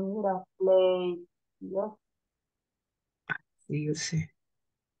no se mira. Play. Dios, Sí, yo sé.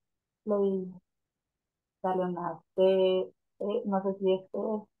 play. Sale una T. No sé si este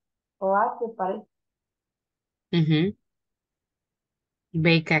es o H, parece. Ujú.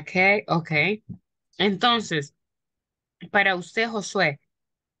 Bake a cake, ok. Entonces, para usted, Josué,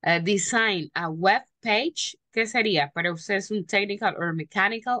 design a web page, ¿qué sería? Para usted es un technical or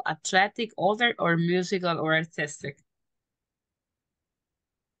mechanical, athletic, other, or musical or artistic.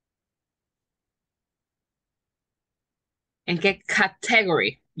 ¿En qué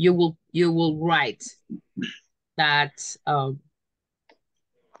category you will write that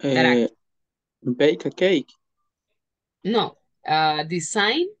that Eh, bake a cake. no,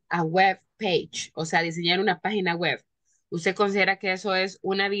 design a web page, o sea, diseñar una página web. ¿Usted considera que eso es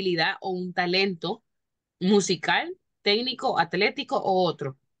una habilidad o un talento musical, técnico, atlético o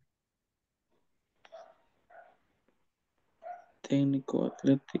otro? Técnico,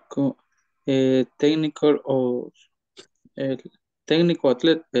 atlético. Técnico o el técnico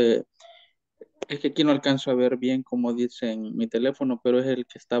atlético. Es que aquí no alcanzo a ver bien como dice en mi teléfono, pero es el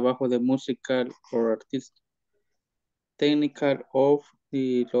que está abajo de musical o artist. Technical of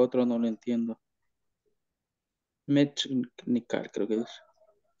y lo otro no lo entiendo. Mechanical, creo que dice.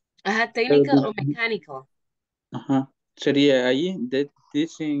 Ajá, Pero technical o mechanical. ajá. Sería ahí,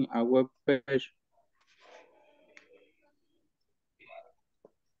 design a web page.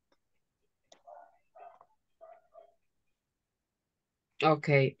 Ok,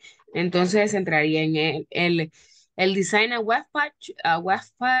 entonces entraría en el design a web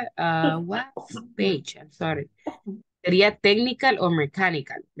page, I'm sorry. Sería technical o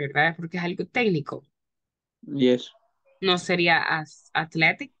mechanical, ¿verdad? Porque es algo técnico. Yes. No sería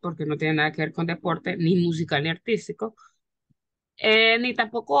athletic porque no tiene nada que ver con deporte, ni musical ni artístico, ni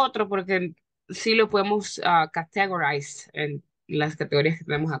tampoco otro porque sí lo podemos categorize en las categorías que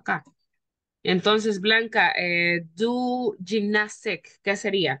tenemos acá. Entonces, Blanca, do gymnastic, ¿qué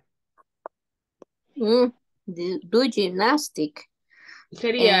sería? Do gymnastic.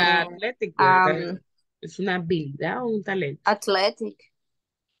 Sería Eh, athletic, ¿verdad? um, Es una habilidad o un talento. athletic.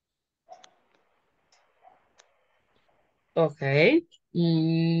 Ok.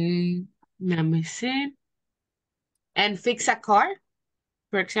 Let me see. And fix a car,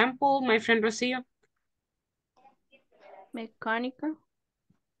 for example, my friend Rocío. Mecánica.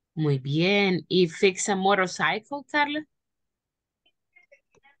 Muy bien. ¿Y fix a motorcycle, Carla?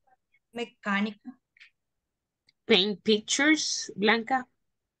 Mecánica. Paint pictures, Blanca?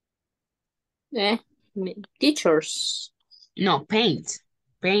 Eh, teachers. No, paint.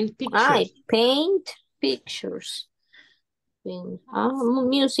 Paint I pictures. paint pictures.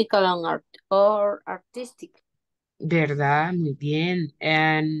 Musical and art or artistic. ¿Verdad? Muy bien.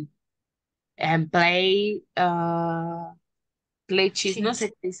 And play cheese. No sé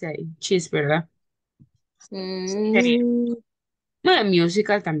Cheese. qué dice ahí. Cheese, ¿verdad? Sería. Mm, Bueno,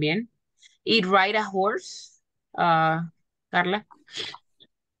 musical también. Y ride a horse, Carla.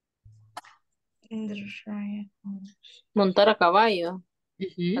 montar a caballo.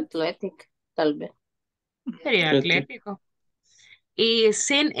 Ujú. Athletic, tal vez. Sería atlético. Y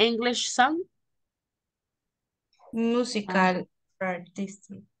sing English song. Musical.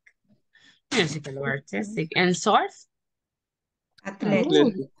 Artistic. Musical or artistic. And surf. Athletic.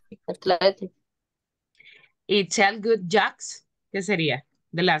 Mm, athletic. Y tell good jokes. ¿Qué sería?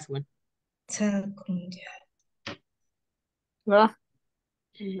 The last one. ¿Verdad?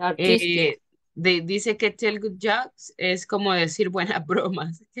 Artistic. Eh, dice que tell good jokes es como decir buenas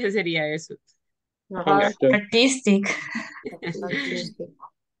bromas. ¿Qué sería eso? Ajá, Artistic. artistic.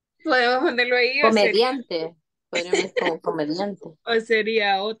 Podemos ponerlo ahí Comediante. Podríamos ir como comediante. o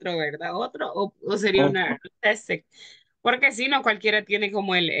sería otro, ¿verdad? Otro o sería una artistic. Porque si no, cualquiera tiene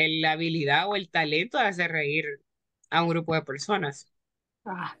como la habilidad o el talento de hacer reír a un grupo de personas.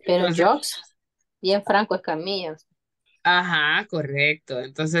 Pero Entonces, jokes, bien Franco Escamilla. ajá, correcto.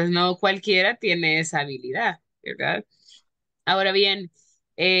 Entonces no cualquiera tiene esa habilidad, ¿verdad? Ahora bien,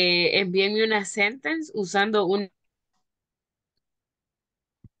 envíenme una sentence usando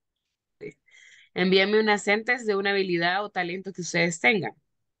envíenme una sentence de una habilidad o talento que ustedes tengan,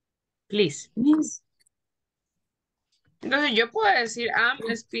 please. Entonces yo puedo decir,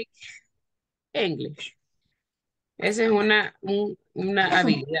 speak English. Esa es una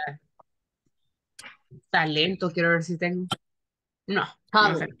habilidad. Talento, quiero ver si tengo. No,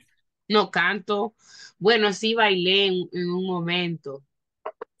 no sé. Talent. No canto. Bueno, sí bailé en un momento.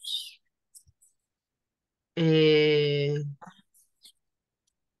 Eh,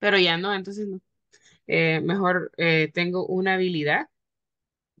 pero ya no, entonces no. Mejor tengo una habilidad,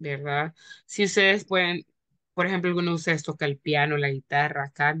 ¿verdad? Si ustedes pueden, por ejemplo, alguno de ustedes toca el piano, la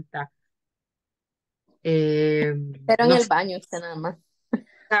guitarra, canta. eh, Pero en no el sé, baño está nada más.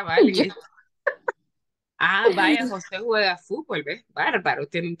 cabal, Yo. Ah, vaya, José juega fútbol, ¿ves? Bárbaro,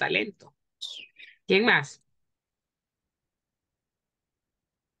 tiene un talento. ¿Quién más?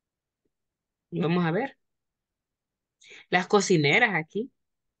 Vamos a ver. Las cocineras aquí.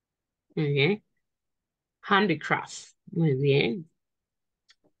 Muy bien. Handicraft. Muy bien.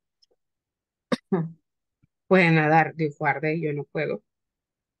 Pueden nadar, guarde, yo no puedo.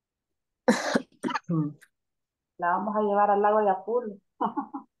 La vamos a llevar al lago de Apul.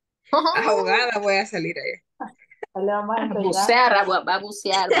 Ahogada voy a salir allá. Ahí le vamos a enseñar. Bucear, va a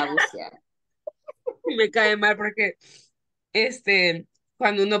bucear, va a bucear. Me cae mal porque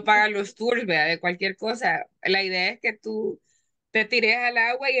cuando uno paga los tours, ¿verdad? De cualquier cosa, la idea es que tú te tires al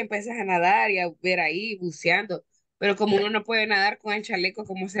agua y empieces a nadar y a ver ahí buceando. Pero como uno no puede nadar con el chaleco,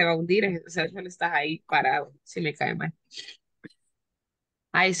 ¿cómo se va a hundir? O sea, solo estás ahí parado. Sí me cae mal.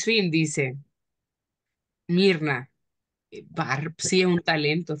 I swim, dice Mirna. Sí es un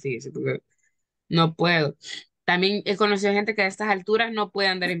talento, fíjese, porque no puedo. También he conocido gente que a estas alturas no puede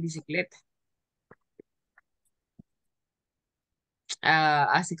andar en bicicleta.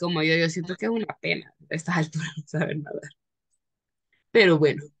 Así como yo siento que es una pena a estas alturas no saber nadar. Pero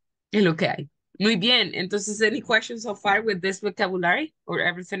bueno, es lo que hay. Muy bien, entonces, any questions so far with this vocabulary or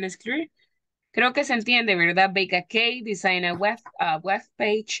everything is clear? Creo que se entiende, ¿verdad? Bake a cake, design a web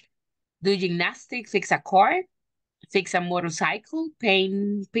page, do gymnastics, fix a car, fix a motorcycle,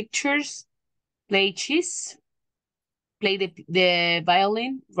 paint pictures, play chess, play the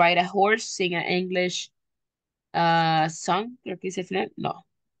violin, ride a horse, sing an English song, creo que dice al final, no.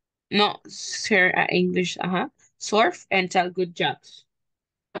 No, share English, ajá. Surf and tell good jokes.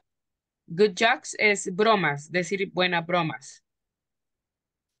 Good jokes es bromas, decir buenas bromas.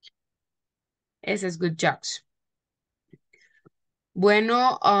 Ese es good jokes.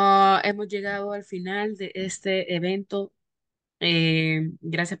 Bueno, hemos llegado al final de este evento.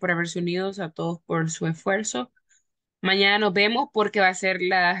 Gracias por haberse unidos, a todos por su esfuerzo. Mañana nos vemos porque va a ser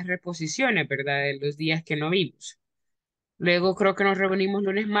las reposiciones, ¿verdad? De los días que no vimos. Luego creo que nos reunimos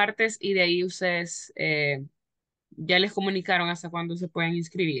lunes, martes y de ahí ustedes ya les comunicaron hasta cuándo se pueden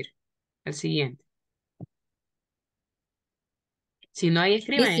inscribir al siguiente. Si no, ahí Sí,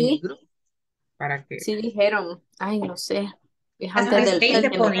 escriban en el sí, grupo para que... sí dijeron. Ay, no sé. Es Hasta antes el del 6 El de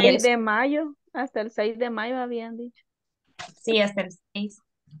fin, me 6 ponían. parece. de mayo, hasta el 6 de mayo habían dicho. Sí, hasta el 6.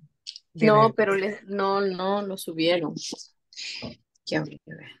 De No, verdad. pero no lo subieron. Ya, voy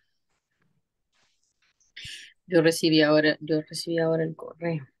a ver. Yo recibí ahora el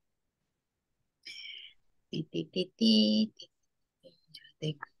correo. Ti, ti, ti, ti, ti,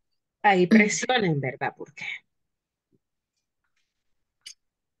 ti. Hay presiones, ¿verdad? Porque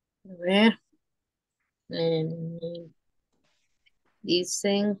A ver. eh,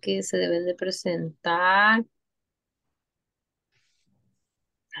 Dicen que se deben de presentar.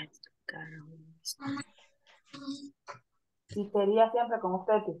 Ay, carajo. Y sería siempre con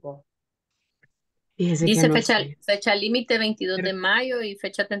usted, teacher. fíjese que Dice no fecha, sé. fecha límite 22 Pero de mayo y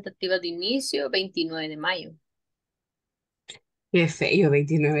fecha tentativa de inicio 29 de mayo. qué feo,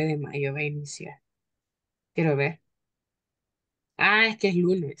 29 de mayo va a iniciar. Quiero ver. Ah, es que es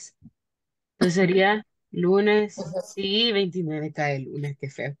lunes. Entonces sería lunes. Ujú. Sí, 29 cae el lunes, qué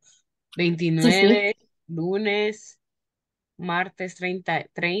feo. Sí, sí. 29, lunes, martes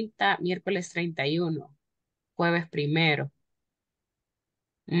 30, miércoles 31, jueves primero.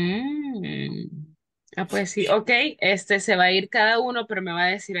 Mm. Ah, pues sí, ok, se va a ir cada uno, pero me va a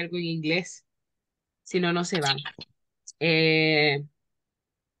decir algo en inglés, si no, no se van. Eh,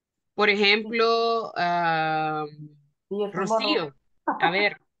 por ejemplo, Sí, es tomorrow. Rocío, a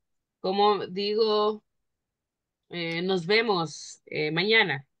ver, ¿cómo digo? Nos vemos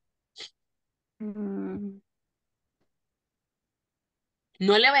mañana. Mm,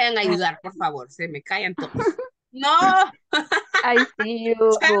 No le vayan a ah, ayudar, por favor, se me callan todos. No, I see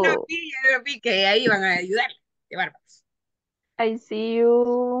you. ya lo vi que ahí van a ayudar. Qué bárbaros. I see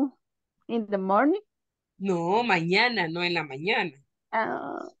you in the morning. No, mañana, no en la mañana.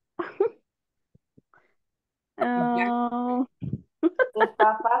 Uh, Ya. uh,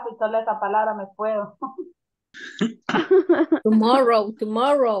 Está fácil, solo esa palabra me puedo. Tomorrow,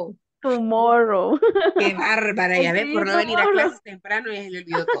 tomorrow. tomorrow. Qué bárbara, I ya ve, see por you no venir a tomorrow. clases temprano ya se le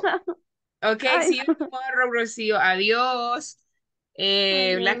olvidó todo. Ok, Ay, see you tomorrow, Rocío. Adiós.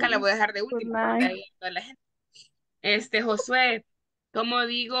 Blanca la adiós. voy a dejar de Good último porque night. ahí toda la gente. Josué, como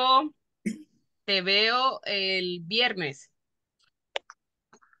digo, te veo el viernes.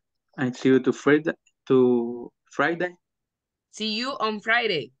 I see you to Friday. See you on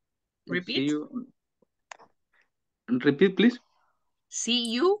Friday. I see Repeat. you. Repeat, please.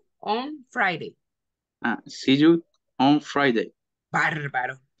 See you on Friday. See you on Friday.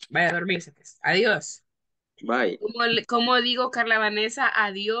 Bárbaro. Vaya a dormirse, pues. Adiós. Bye. ¿Cómo digo, Carla Vanessa?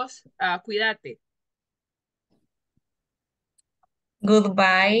 Adiós. Cuídate.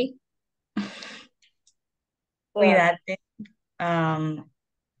 Goodbye. Care. Cuídate.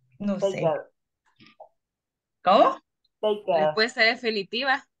 No Take sé. care. ¿Cómo? Take care. Respuesta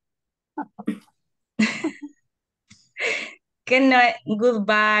definitiva. Que no es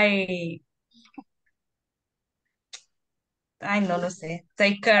goodbye. Ay, no lo sé.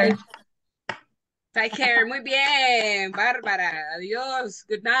 Take care. Take care. Muy bien, Bárbara. Adiós.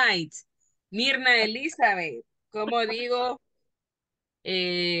 Good night. Mirna Elizabeth. ¿Cómo digo?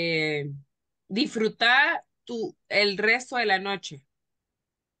 Disfrutar el resto de la noche.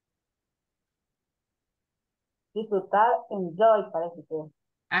 Disfrutar, enjoy, parece que.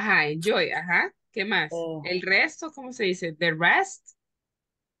 Ajá, enjoy. Ajá. ¿Qué más? Eh, El resto, ¿cómo se dice? The rest.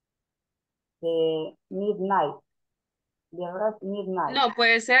 de midnight. The rest midnight. No,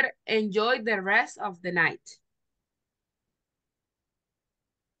 puede ser enjoy the rest of the night.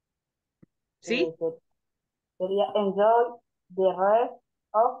 ¿Sí? Sería enjoy the rest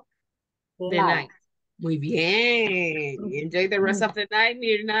of the The night. night. Muy bien. Enjoy the rest of the night,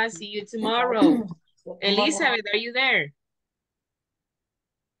 Mirna. See you tomorrow. Elizabeth, are you there?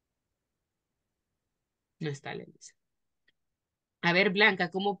 No está la Elizabeth. A ver,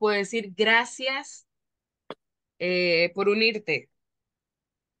 Blanca, ¿cómo puedo decir gracias por unirte?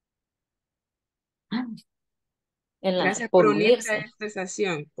 Gracias Por por unirte a unirse. esta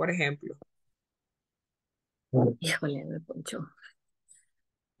sesión, por ejemplo. Híjole, me ponchó.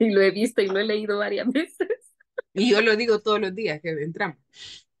 Y lo he visto y lo he leído varias veces. Y yo lo digo todos los días que entramos.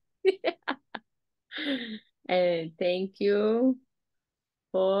 Thank you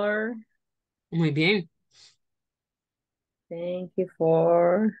for. Muy bien. Thank you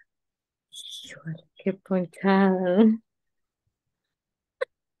for. Híjole, qué ponchada.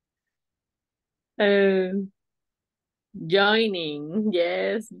 Joining.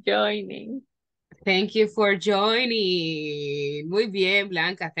 Yes, joining. Thank you for joining. Muy bien,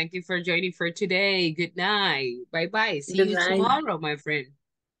 Blanca. Thank you for joining for today. Good night. Bye bye. See Good you night. tomorrow, my friend.